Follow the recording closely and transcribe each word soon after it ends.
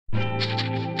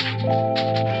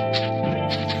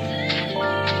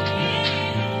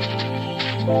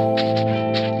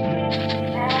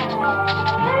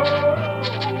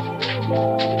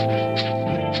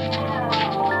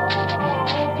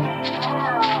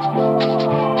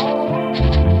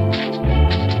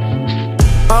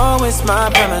Oh, it's my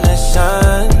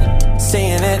premonition,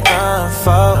 seeing it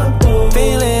unfold,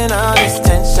 feeling all this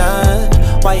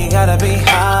tension. Why you gotta be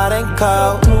hot and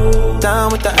cold?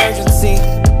 Down with the urgency,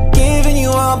 giving you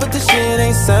all, but the shit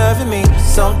ain't serving me.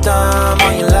 So dumb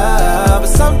on your love, but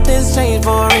something's changed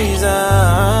for a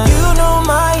reason. You know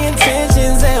my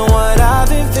intentions and what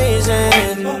I've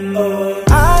envisioned.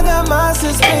 I got my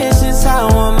suspicions, how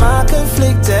am I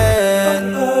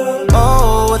conflicted?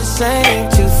 Oh, what a shame,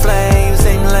 two flames,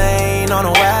 same lane on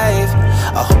a wave.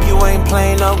 I hope you ain't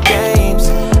playing no games,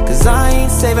 cause I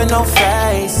ain't saving no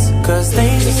face. Cause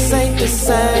things just ain't the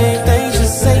same, things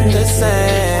just ain't the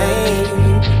same.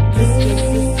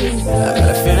 I got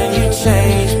a feeling you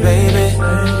changed, baby.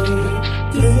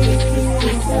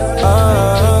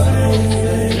 Oh.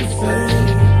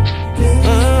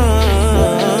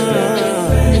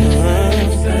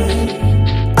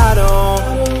 I don't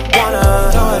wanna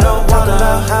talk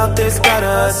about how this got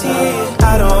us here.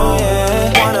 I don't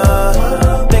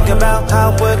wanna think about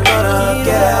how we're gonna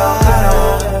get out. I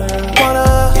don't wanna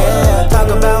talk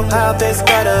about how this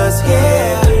got us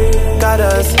here. Got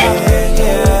us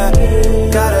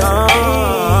here, got us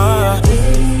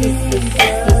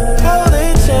how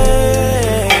they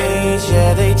change,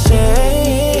 yeah they change.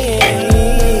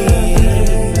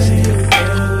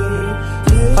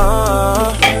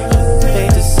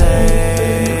 Ain't the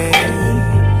same.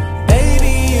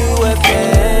 Baby, you have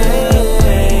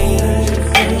changed.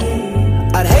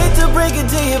 I'd hate to break it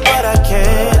to you, but I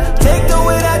can't. Take the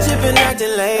way that you've been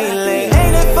acting lately.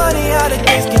 Ain't it funny how the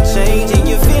things can change and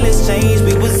your feelings change?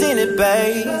 We was in it,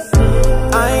 babe.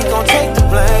 I ain't gon' take the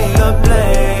blame,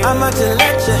 I might just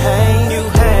let you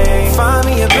hang, find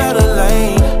me a better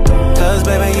lane, cause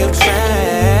baby you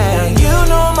changed. You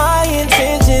know my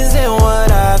intentions and what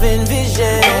I've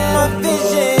envisioned.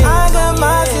 I got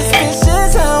my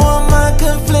suspicions, how am I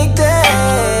conflicted?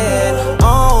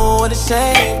 Oh, what a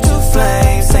shame, two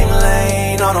flames, same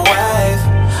lane on a wave.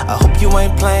 I hope you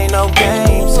ain't playing no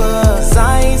games, cause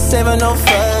I ain't saving no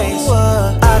face.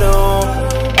 I don't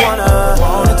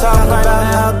wanna talk about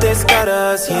how this got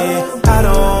us here. I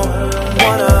don't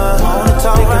wanna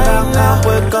talk about how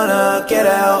we're gonna get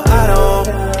out. I don't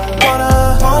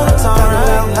wanna talk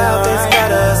about how this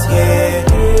got us here.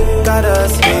 Got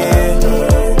us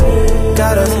here,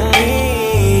 got us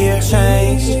here.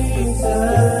 Changed,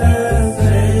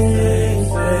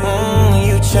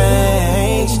 you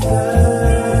changed.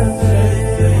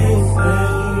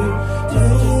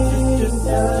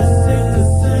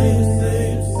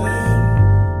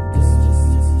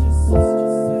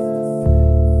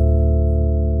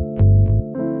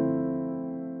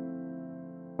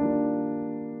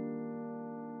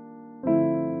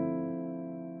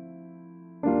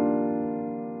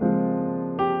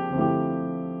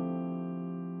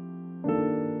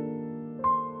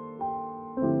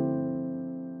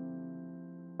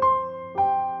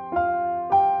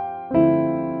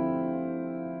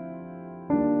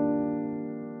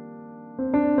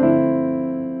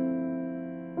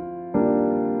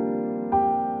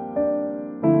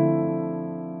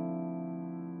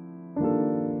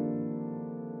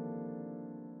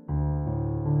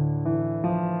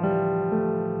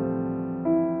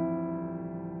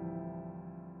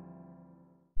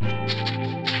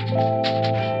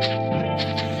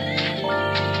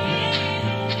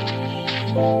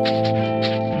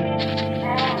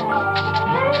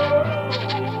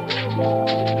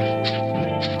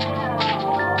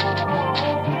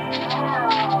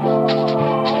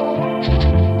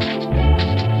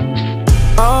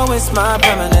 Oh, it's my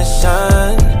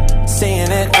premonition,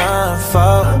 seeing it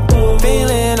unfold,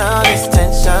 feeling all this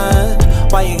tension.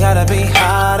 Why you gotta be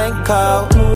hot and cold?